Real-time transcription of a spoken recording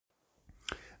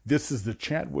This is the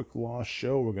Chadwick Law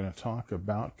Show. We're going to talk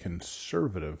about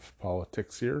conservative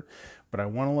politics here, but I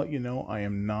want to let you know I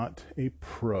am not a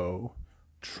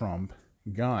pro-Trump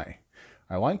guy.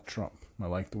 I like Trump. I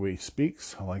like the way he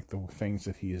speaks. I like the things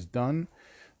that he has done.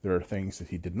 There are things that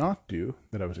he did not do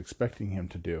that I was expecting him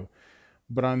to do.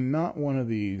 But I'm not one of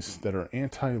these that are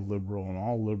anti-liberal and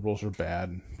all liberals are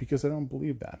bad, because I don't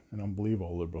believe that. I don't believe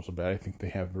all liberals are bad. I think they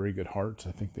have very good hearts.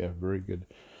 I think they have very good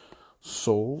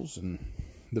souls and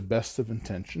the best of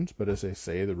intentions. But as they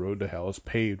say, the road to hell is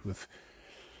paved with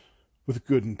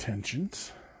good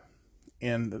intentions.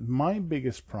 And my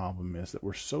biggest problem is that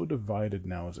we're so divided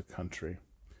now as a country,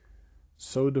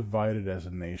 so divided as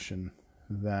a nation,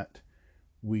 that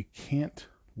we can't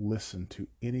listen to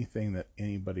anything that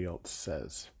anybody else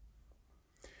says.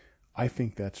 I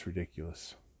think that's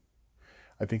ridiculous.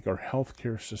 I think our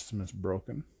healthcare system is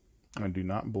broken. I do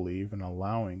not believe in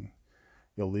allowing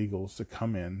illegals to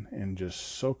come in and just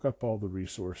soak up all the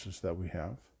resources that we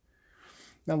have.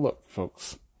 Now look,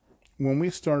 folks, when we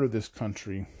started this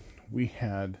country, we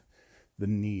had the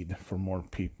need for more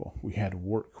people. We had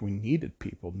work. We needed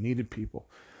people.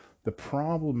 The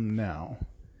problem now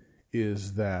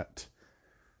is that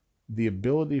the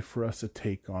ability for us to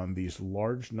take on these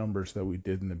large numbers that we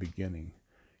did in the beginning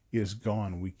is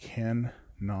gone. We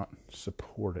cannot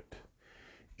support it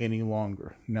any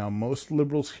longer. Now, most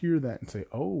liberals hear that and say,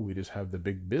 oh, we just have the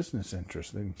big business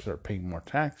interests. They can start paying more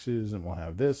taxes, and we'll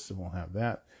have this, and we'll have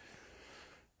that.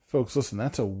 Folks, listen,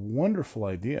 that's a wonderful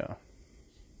idea.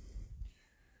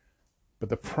 But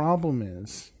the problem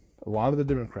is, a lot of the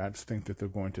Democrats think that they're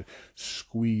going to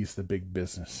squeeze the big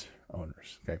business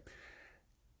owners. Okay,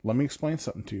 let me explain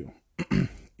something to you.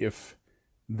 If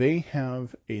they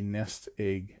have a nest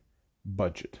egg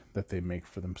budget that they make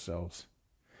for themselves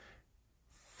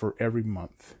for every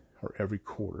month or every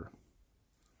quarter,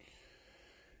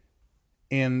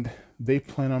 and they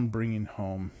plan on bringing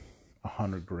home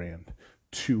 $100,000,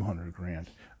 $200,000,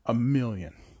 $1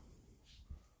 million,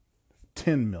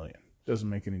 $10 million, doesn't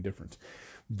make any difference.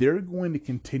 They're going to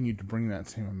continue to bring that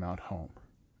same amount home.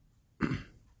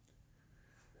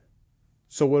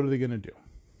 So what are they going to do?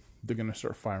 They're going to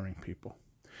start firing people.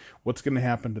 What's going to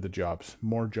happen to the jobs?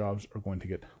 More jobs are going to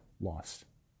get lost.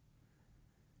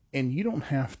 And you don't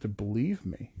have to believe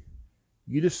me.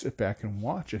 You just sit back and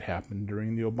watch it happen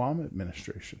during the Obama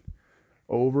administration.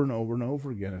 Over and over and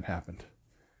over again it happened.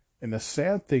 And the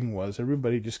sad thing was,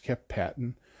 everybody just kept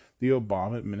patting the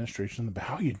Obama administration on the back.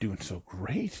 How are you doing so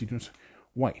great? You're doing so...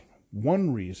 Why?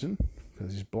 One reason,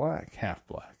 because he's black, half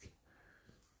black.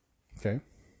 Okay?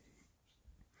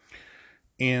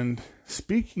 And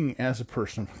speaking as a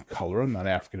person of color, I'm not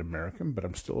African American, but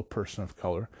I'm still a person of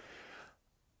color.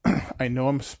 I know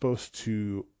I'm supposed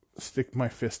to stick my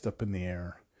fist up in the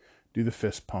air, do the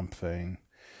fist pump thing,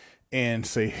 and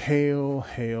say, hail,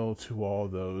 hail to all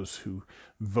those who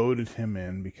voted him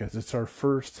in, because it's our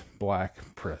first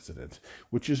black president,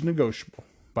 which is negotiable,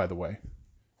 by the way.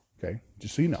 Okay,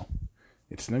 just so you know,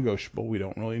 it's negotiable. We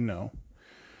don't really know.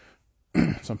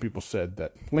 Some people said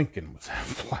that Lincoln was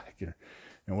half black,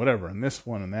 and whatever, and this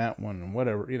one and that one and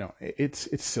whatever.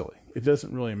 It's silly. It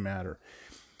doesn't really matter.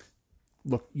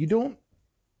 Look, you don't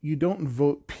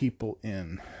vote people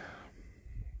in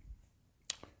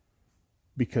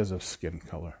because of skin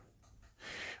color.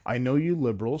 I know you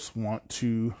liberals want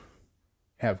to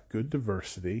have good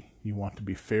diversity. You want to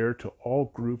be fair to all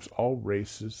groups, all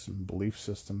races, and belief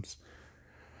systems.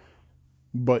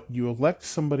 But you elect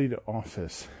somebody to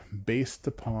office based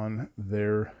upon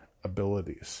their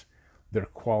abilities, their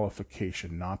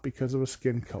qualification, not because of a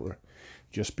skin color.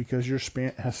 Just because you're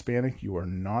Hispanic, you are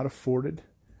not afforded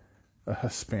a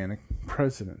Hispanic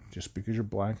president. Just because you're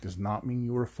black does not mean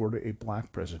you are afforded a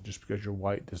black president. Just because you're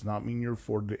white does not mean you're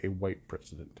afforded a white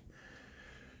president.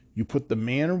 You put the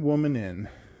man or woman in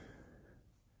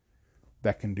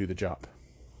that can do the job.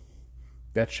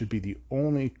 That should be the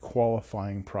only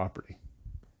qualifying property.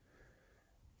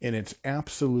 And it's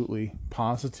absolutely,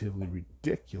 positively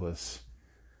ridiculous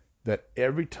that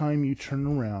every time you turn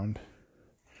around,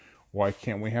 why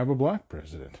can't we have a black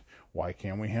president? Why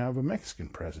can't we have a Mexican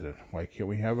president? Why can't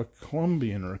we have a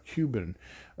Colombian or a Cuban,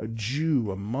 a Jew,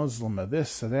 a Muslim, a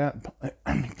this, a that?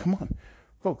 I mean, come on,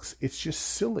 folks, it's just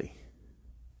silly.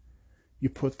 You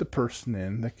put the person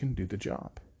in that can do the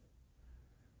job.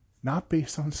 Not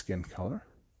based on skin color.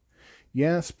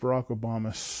 Yes, Barack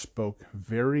Obama spoke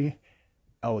very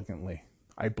elegantly.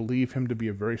 I believe him to be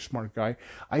a very smart guy.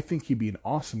 I think he'd be an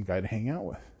awesome guy to hang out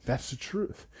with. That's the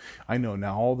truth. I know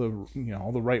now all the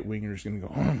right wingers are going to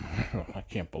go, oh, I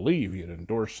can't believe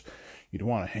you'd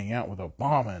want to hang out with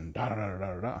Obama and da da da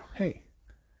da da. Hey,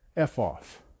 F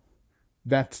off.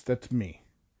 That's me.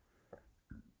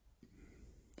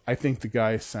 I think the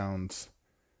guy sounds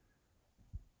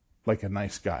like a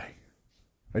nice guy.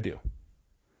 I do.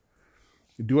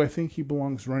 Do I think he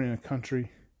belongs running a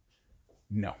country?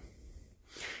 No.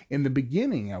 In the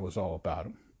beginning, I was all about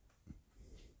him.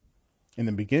 In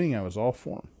the beginning, I was all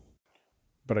for him.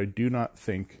 But I do not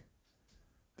think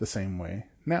the same way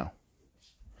now.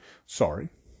 Sorry,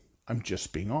 I'm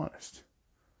just being honest.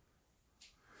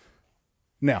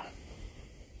 Now,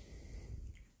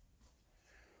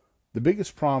 the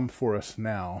biggest problem for us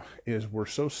now is we're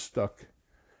so stuck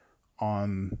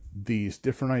on these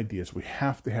different ideas. We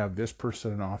have to have this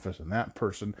person in office, and that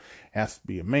person has to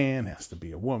be a man, has to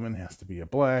be a woman, has to be a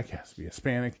black, has to be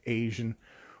Hispanic, Asian.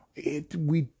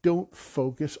 We don't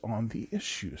focus on the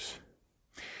issues.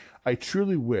 I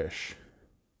truly wish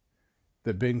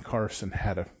that Ben Carson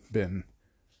had been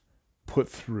put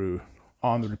through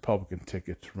on the Republican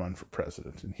ticket to run for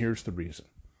president. And here's the reason.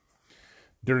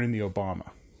 During the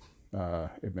Obama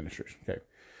administration, okay,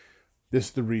 this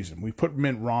is the reason. We put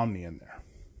Mitt Romney in there,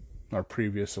 our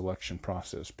previous election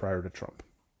process prior to Trump.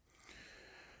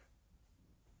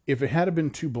 If it had been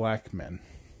two black men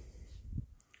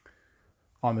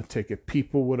on the ticket,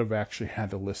 people would have actually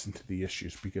had to listen to the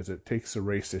issues, because it takes the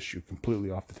race issue completely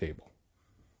off the table.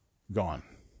 Gone.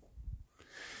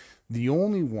 The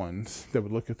only ones that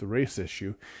would look at the race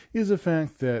issue is the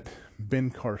fact that Ben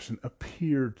Carson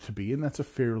appeared to be, and that's a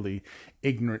fairly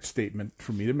ignorant statement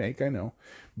for me to make, I know,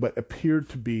 but appeared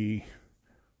to be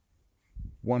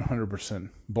 100%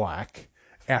 black,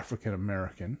 African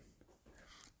American,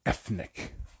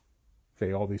 ethnic.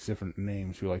 Okay, all these different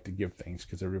names we like to give things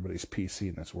because everybody's PC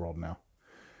in this world now.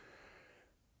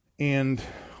 And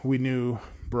we knew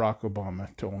Barack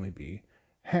Obama to only be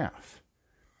half.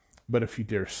 But if you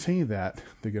dare say that,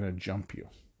 they're going to jump you.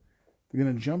 They're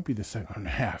going to jump you to say, oh,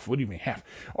 half. What do you mean half?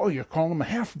 Oh, you're calling him a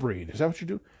half-breed. Is that what you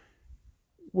do?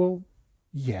 Well,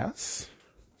 yes.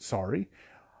 Sorry.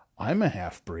 I'm a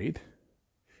half-breed.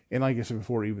 And like I said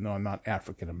before, even though I'm not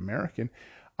African-American,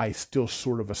 I still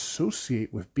sort of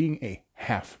associate with being a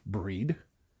half-breed,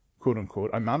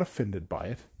 quote-unquote. I'm not offended by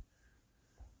it.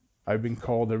 I've been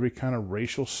called every kind of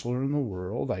racial slur in the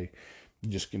world. I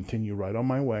just continue right on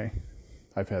my way.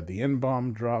 I've had the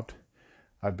N-bomb dropped.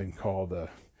 I've been called a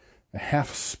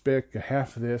half spick, a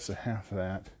half this, a half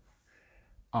that.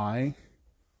 I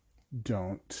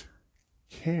don't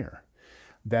care.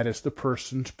 That is the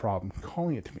person's problem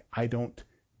calling it to me. I don't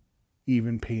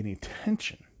even pay any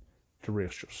attention to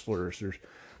racial slurs. There's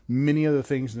many other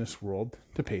things in this world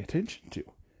to pay attention to,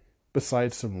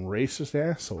 besides some racist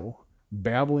asshole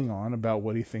babbling on about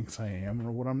what he thinks I am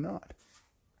or what I'm not.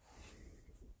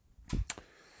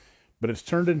 But it's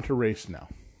turned into race now.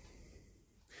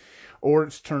 Or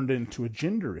it's turned into a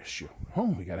gender issue.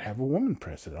 Oh, we got to have a woman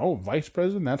president. Oh, vice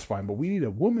president, that's fine, but we need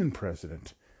a woman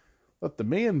president. Let the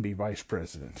man be vice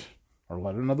president. Or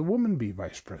let another woman be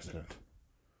vice president.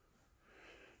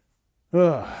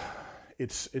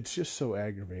 It's just so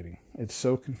aggravating. It's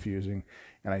so confusing.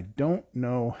 And I don't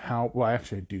know how, well,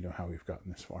 actually I do know how we've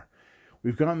gotten this far.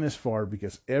 We've gotten this far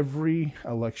because every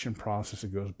election process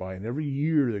that goes by and every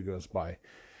year that goes by,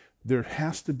 there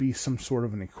has to be some sort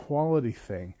of an equality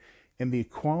thing. And the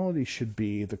equality should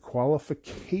be the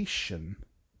qualification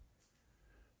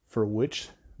for which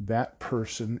that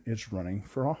person is running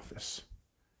for office.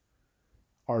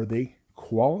 Are they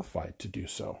qualified to do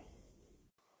so?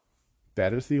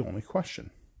 That is the only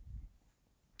question.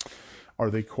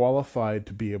 Are they qualified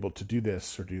to be able to do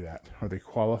this or do that? Are they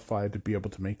qualified to be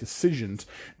able to make decisions?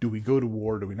 Do we go to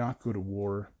war? Do we not go to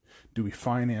war? Do we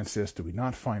finance this? Do we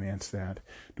not finance that?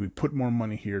 Do we put more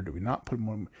money here? Do we not put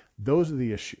more money? Those are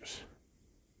the issues.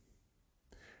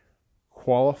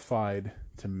 Qualified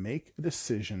to make a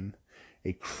decision,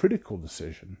 a critical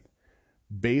decision,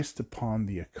 based upon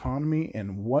the economy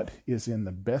and what is in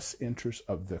the best interest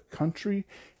of the country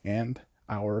and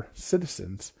our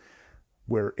citizens,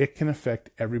 where it can affect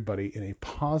everybody in a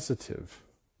positive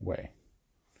way.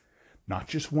 Not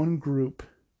just one group,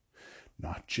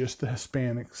 not just the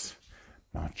Hispanics,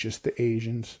 not just the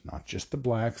Asians, not just the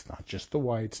blacks, not just the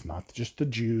whites, not just the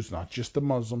Jews, not just the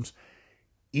Muslims,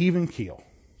 even keel.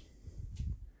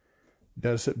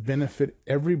 Does it benefit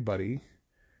everybody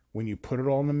when you put it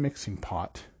all in the mixing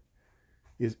pot?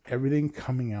 Is everything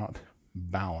coming out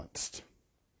balanced?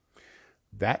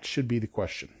 That should be the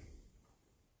question.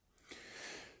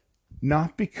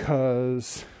 Not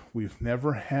because we've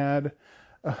never had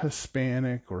a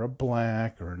Hispanic or a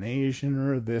black or an Asian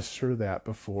or this or that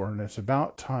before, and it's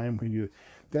about time we do.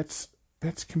 That's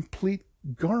complete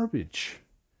garbage.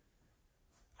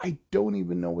 I don't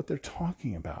even know what they're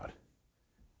talking about.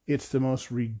 It's the most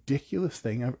ridiculous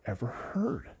thing I've ever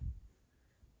heard.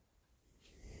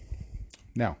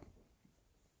 Now,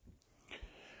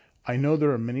 I know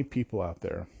there are many people out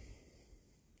there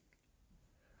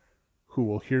who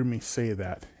will hear me say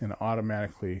that and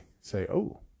automatically say,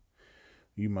 oh,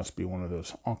 you must be one of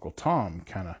those Uncle Tom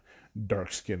kind of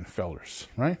dark-skinned fellers,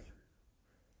 right?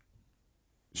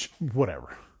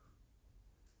 Whatever.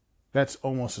 That's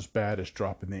almost as bad as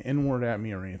dropping the N-word at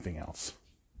me or anything else.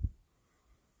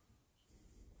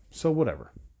 So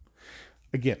whatever.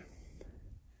 Again,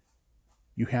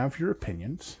 you have your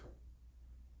opinions,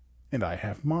 and I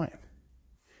have mine.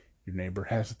 Your neighbor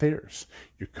has theirs.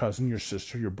 Your cousin, your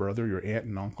sister, your brother, your aunt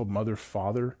and uncle, mother,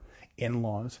 father,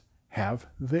 in-laws have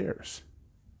theirs.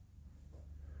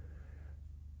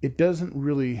 It doesn't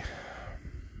really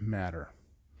matter.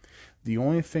 The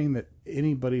only thing that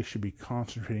anybody should be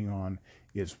concentrating on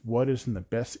is what is in the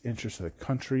best interest of the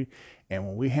country. And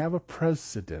when we have a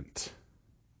president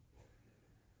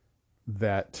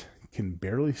that can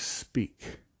barely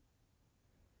speak,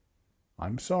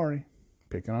 I'm sorry,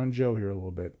 picking on Joe here a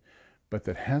little bit, but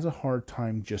that has a hard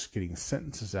time just getting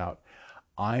sentences out,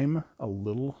 I'm a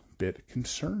little bit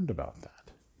concerned about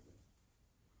that.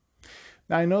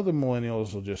 Now, I know the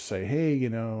millennials will just say, hey,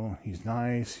 he's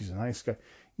nice, he's a nice guy.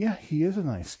 Yeah, he is a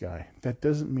nice guy. That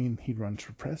doesn't mean he runs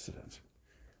for president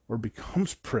or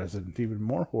becomes president, even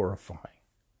more horrifying.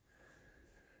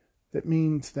 That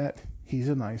means that he's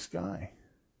a nice guy.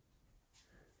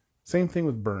 Same thing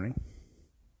with Bernie.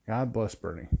 God bless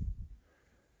Bernie.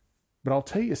 But I'll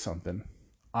tell you something.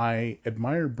 I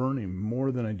admire Bernie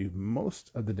more than I do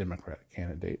most of the Democratic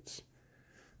candidates.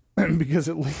 Because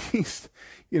at least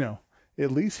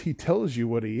he tells you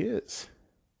what he is.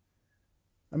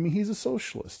 I mean, he's a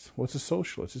socialist. What's a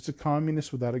socialist? It's a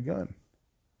communist without a gun.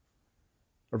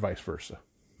 Or vice versa,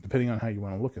 depending on how you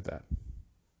want to look at that.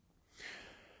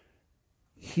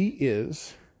 He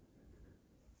is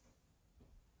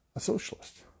a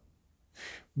socialist.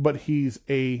 But he's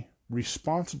a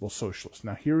responsible socialist.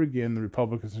 Now, here again, the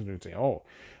Republicans are going to say, oh,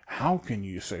 how can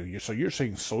you say, so you're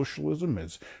saying socialism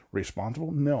is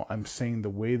responsible? No, I'm saying the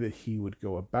way that he would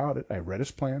go about it. I read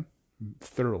his plan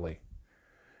thoroughly.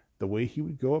 The way he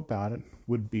would go about it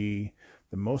would be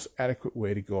the most adequate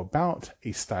way to go about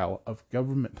a style of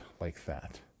government like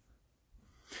that.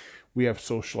 We have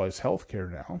socialized healthcare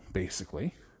now,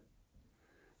 basically,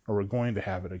 or we're going to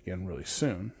have it again really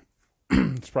soon.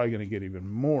 It's probably going to get even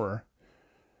more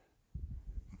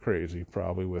crazy,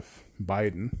 probably, with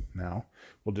Biden now.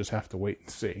 We'll just have to wait and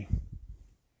see.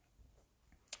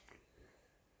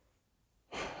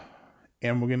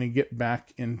 And we're going to get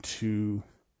back into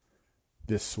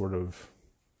this sort of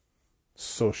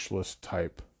socialist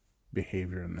type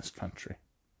behavior in this country.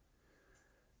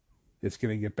 It's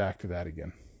going to get back to that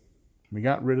again. We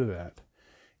got rid of that,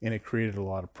 and it created a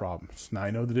lot of problems. Now,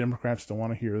 I know the Democrats don't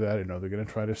want to hear that. I know they're going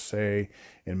to try to say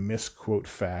and misquote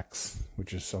facts,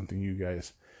 which is something you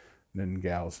guys and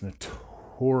gals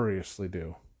notoriously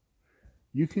do.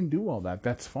 You can do all that.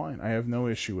 That's fine. I have no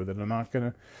issue with it. I'm not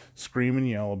going to scream and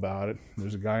yell about it.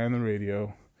 There's a guy on the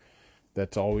radio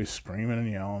that's always screaming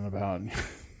and yelling about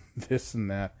this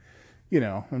and that.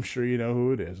 I'm sure you know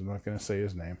who it is. I'm not going to say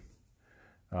his name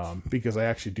because I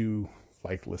actually do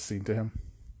like listening to him.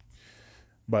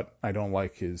 But I don't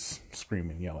like his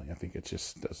screaming and yelling. I think it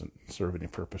just doesn't serve any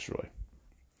purpose, really.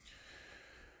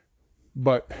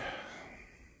 But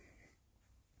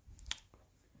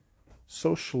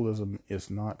socialism is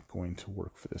not going to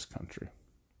work for this country.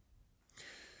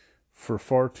 For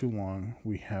far too long,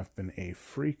 we have been a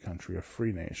free country, a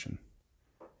free nation.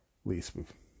 At least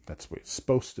that's the way it's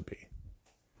supposed to be.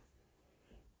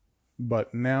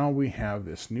 But now we have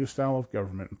this new style of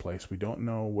government in place. We don't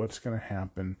know what's going to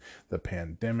happen. The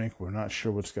pandemic, we're not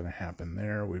sure what's going to happen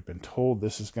there. We've been told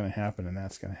this is going to happen and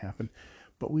that's going to happen.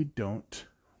 But we don't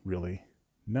really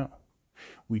know.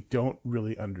 We don't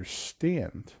really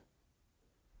understand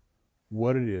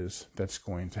what it is that's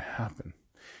going to happen.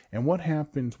 And what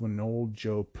happens when old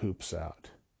Joe poops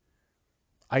out?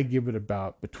 I give it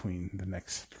about between the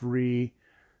next 3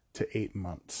 to 8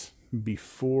 months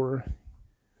before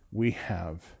we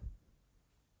have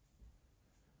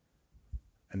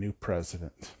a new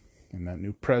president. And that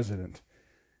new president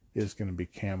is going to be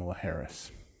Kamala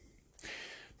Harris.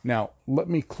 Now, let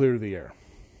me clear the air.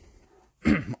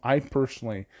 I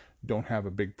personally don't have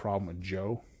a big problem with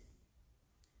Joe.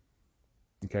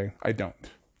 Okay? I don't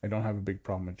have a big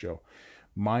problem with Joe.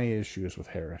 My issue is with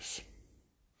Harris.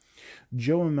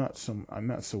 Joe, I'm not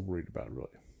so worried about, really.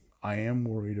 I am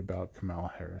worried about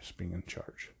Kamala Harris being in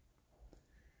charge.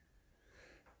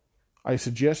 I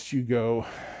suggest you go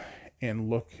and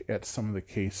look at some of the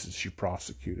cases she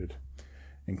prosecuted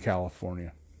in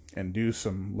California. and do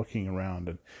some looking around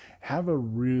and have a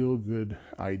real good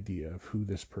idea of who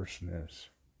this person is.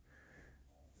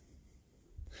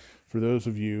 For those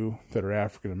of you that are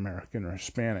African American or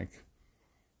Hispanic,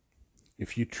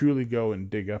 if you truly go and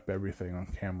dig up everything on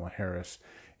Kamala Harris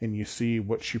and you see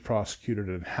what she prosecuted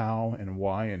and how and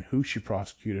why and who she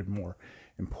prosecuted, more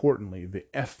importantly, the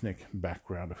ethnic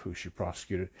background of who she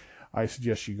prosecuted, I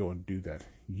suggest you go and do that.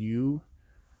 You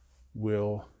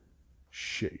will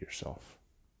shit yourself.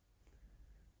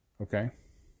 Okay?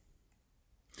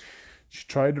 She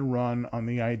tried to run on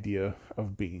the idea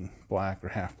of being black or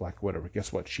half black, whatever.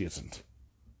 Guess what? She isn't.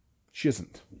 She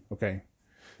isn't. Okay?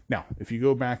 Now, if you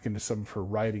go back into some of her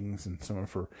writings and some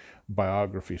of her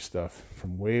biography stuff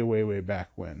from way, way, way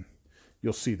back when,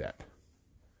 you'll see that.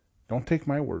 Don't take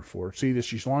my word for it. See that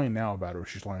she's lying now about it or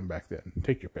she's lying back then.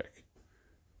 Take your pick.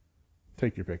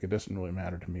 Take your pick. It doesn't really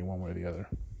matter to me one way or the other.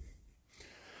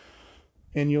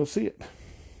 And you'll see it.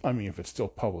 I mean, if it's still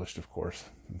published, of course.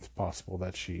 It's possible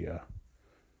that she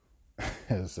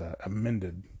has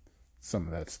amended some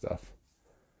of that stuff.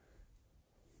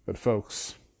 But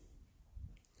folks,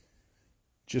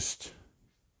 just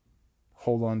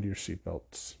hold on to your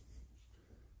seatbelts.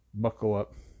 Buckle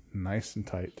up nice and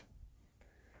tight.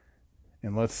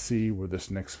 And let's see where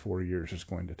this next 4 years is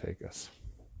going to take us.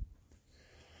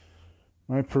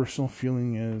 My personal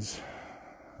feeling is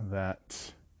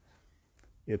that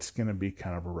it's going to be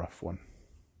kind of a rough one.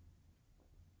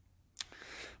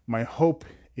 My hope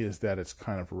is that it's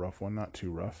kind of a rough one, not too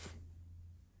rough.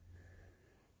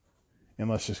 And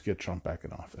let's just get Trump back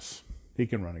in office. He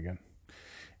can run again,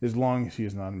 as long as he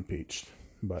is not impeached.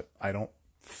 But I don't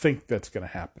think that's going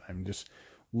to happen. I'm just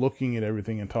looking at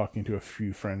everything and talking to a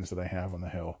few friends that I have on the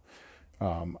Hill.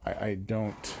 I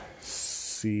don't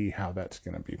see how that's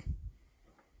going to be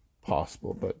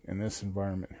possible. But in this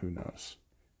environment, who knows?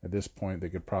 At this point, they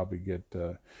could probably get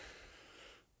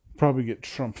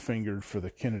Trump fingered for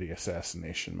the Kennedy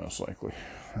assassination, most likely.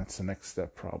 That's the next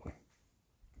step, probably.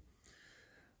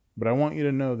 But I want you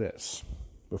to know this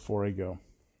before I go.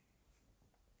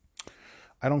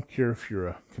 I don't care if you're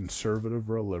a conservative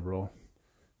or a liberal,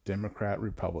 Democrat,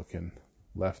 Republican,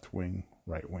 left wing,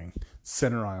 right wing,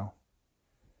 center aisle.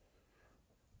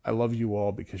 I love you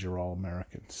all because you're all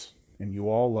Americans. And you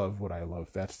all love what I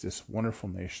love. That's this wonderful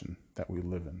nation that we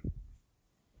live in.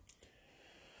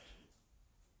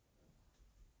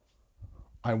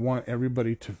 I want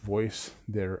everybody to voice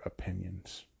their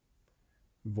opinions,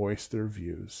 voice their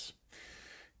views.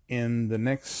 In the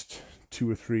next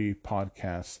 2 or 3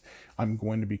 podcasts, I'm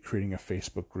going to be creating a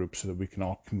Facebook group so that we can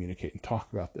all communicate and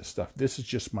talk about this stuff. This is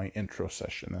just my intro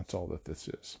session. That's all that this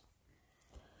is.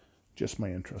 Just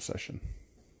my intro session.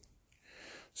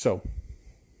 So,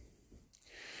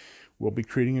 we'll be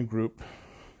creating a group.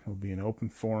 It'll be an open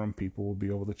forum. People will be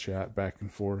able to chat back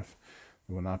and forth.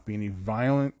 There will not be any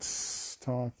violence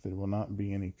talk. There will not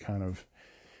be any kind of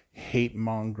hate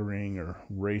mongering or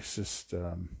racist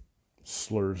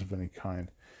slurs of any kind.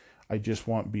 I just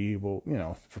want to be able,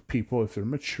 for people, if they're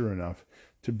mature enough,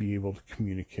 to be able to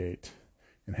communicate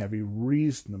and have a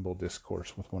reasonable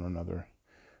discourse with one another,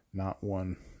 not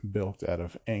one built out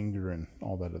of anger and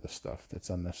all that other stuff that's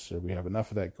unnecessary. We have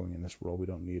enough of that going in this world. We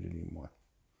don't need it anymore.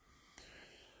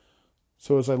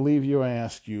 So as I leave you, I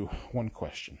ask you one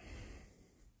question.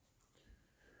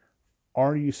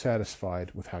 Are you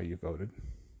satisfied with how you voted?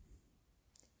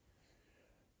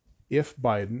 If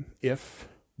Biden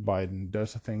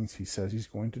does the things he says he's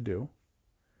going to do,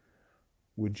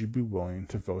 would you be willing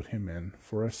to vote him in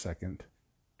for a second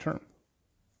term?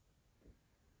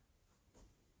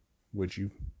 Would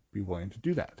you be willing to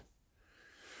do that?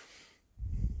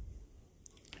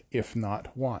 If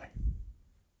not, why?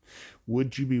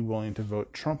 Would you be willing to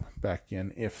vote Trump back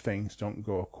in if things don't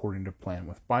go according to plan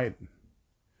with Biden?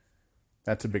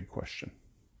 That's a big question.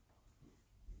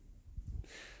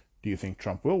 Do you think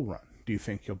Trump will run? Do you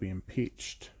think he'll be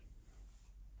impeached?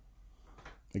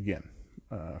 Again,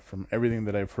 from everything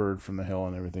that I've heard from the Hill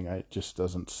and everything, it just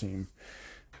doesn't seem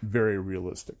very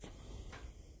realistic.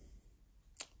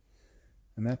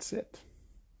 And that's it.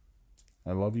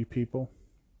 I love you people.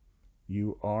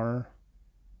 You are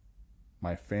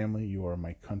my family. You are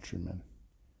my countrymen.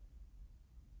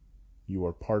 You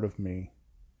are part of me.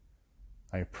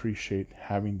 I appreciate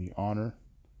having the honor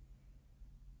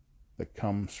that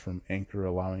comes from Anchor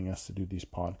allowing us to do these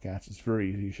podcasts. It's very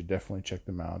easy. You should definitely check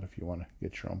them out if you want to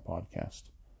get your own podcast.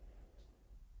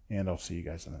 And I'll see you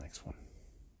guys in the next one.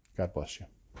 God bless you.